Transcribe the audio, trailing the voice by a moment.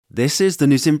This is the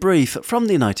news in brief from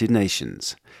the United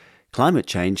Nations. Climate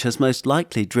change has most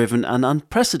likely driven an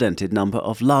unprecedented number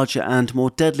of larger and more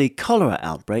deadly cholera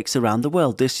outbreaks around the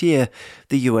world this year,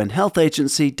 the UN Health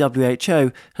Agency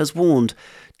WHO has warned.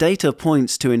 Data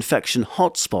points to infection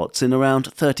hotspots in around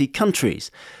 30 countries,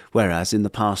 whereas in the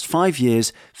past 5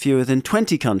 years, fewer than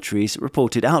 20 countries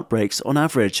reported outbreaks on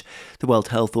average. The World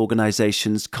Health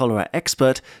Organization's cholera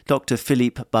expert, Dr.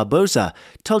 Philippe Barbosa,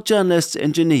 told journalists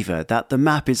in Geneva that the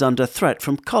map is under threat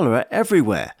from cholera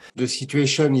everywhere. The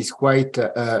situation is quite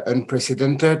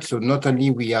unprecedented. So not only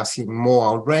we are seeing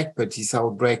more outbreaks, but these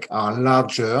outbreaks are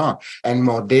larger and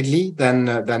more deadly than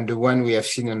the one we have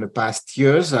seen in the past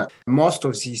years. Most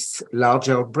of these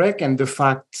larger outbreaks and the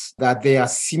fact that they are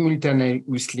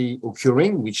simultaneously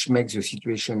occurring, which makes the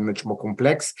situation much more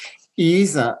complex,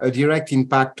 is a direct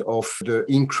impact of the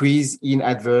increase in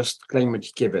adverse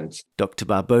climatic events. Dr.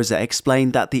 Barbosa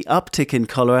explained that the uptick in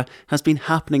cholera has been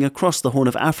happening across the Horn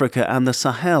of Africa and the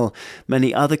Sahel.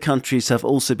 Many other countries have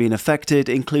also been affected,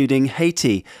 including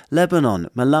Haiti, Lebanon,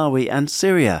 Malawi and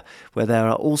Syria, where there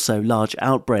are also large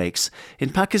outbreaks. In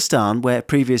Pakistan, where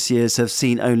previous years have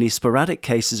seen only sporadic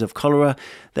cases of cholera,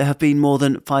 there have been more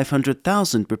than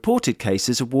 500,000 reported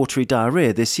cases of watery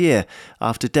diarrhea this year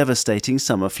after devastating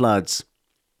summer floods.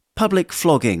 Public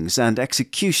floggings and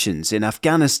executions in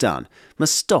Afghanistan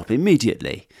must stop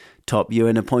immediately. Top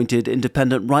UN-appointed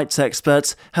independent rights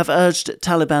experts have urged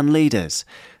Taliban leaders.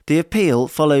 The appeal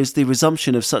follows the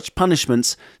resumption of such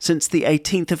punishments since the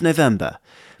 18th of November.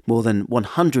 More than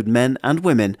 100 men and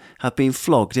women have been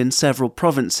flogged in several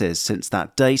provinces since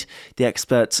that date, the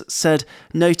experts said,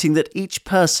 noting that each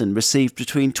person received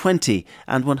between 20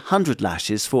 and 100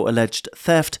 lashes for alleged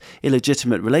theft,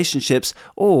 illegitimate relationships,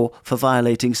 or for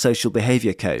violating social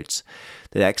behaviour codes.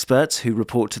 The experts, who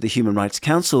report to the Human Rights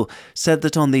Council, said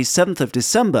that on the 7th of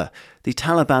December, the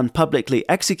Taliban publicly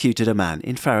executed a man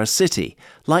in Farah City,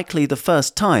 likely the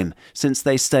first time since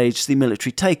they staged the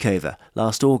military takeover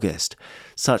last August.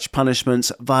 Such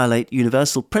punishments violate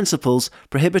universal principles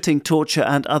prohibiting torture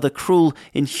and other cruel,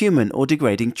 inhuman or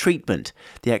degrading treatment,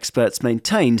 the experts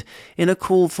maintained in a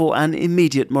call for an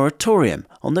immediate moratorium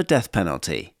on the death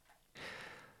penalty.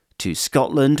 To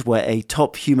Scotland, where a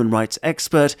top human rights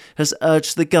expert has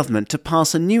urged the government to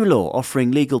pass a new law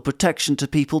offering legal protection to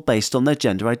people based on their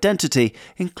gender identity,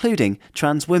 including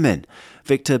trans women.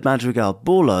 Victor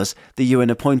Madrigal-Borloz, the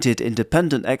UN-appointed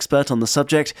independent expert on the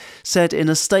subject, said in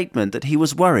a statement that he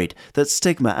was worried that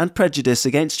stigma and prejudice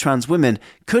against trans women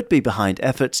could be behind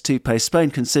efforts to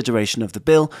postpone consideration of the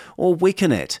bill or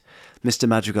weaken it. Mr.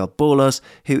 Madrigal-Borloz,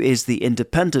 who is the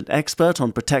independent expert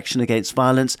on protection against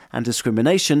violence and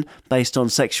discrimination based on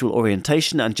sexual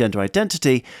orientation and gender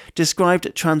identity,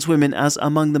 described trans women as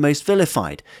among the most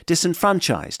vilified,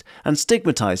 disenfranchised and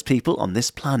stigmatized people on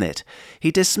this planet. He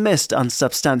dismissed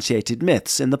unsubstantiated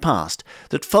myths in the past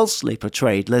that falsely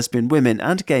portrayed lesbian women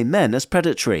and gay men as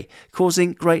predatory,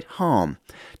 causing great harm.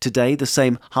 Today, the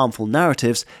same harmful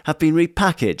narratives have been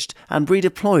repackaged and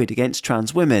redeployed against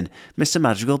trans women, Mr.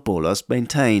 Madrigal-Borloz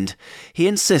maintained. He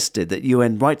insisted that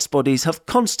UN rights bodies have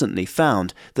constantly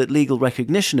found that legal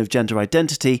recognition of gender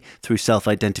identity through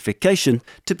self-identification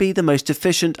to be the most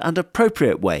efficient and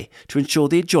appropriate way to ensure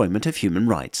the enjoyment of human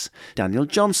rights. Daniel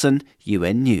Johnson,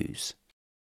 UN News.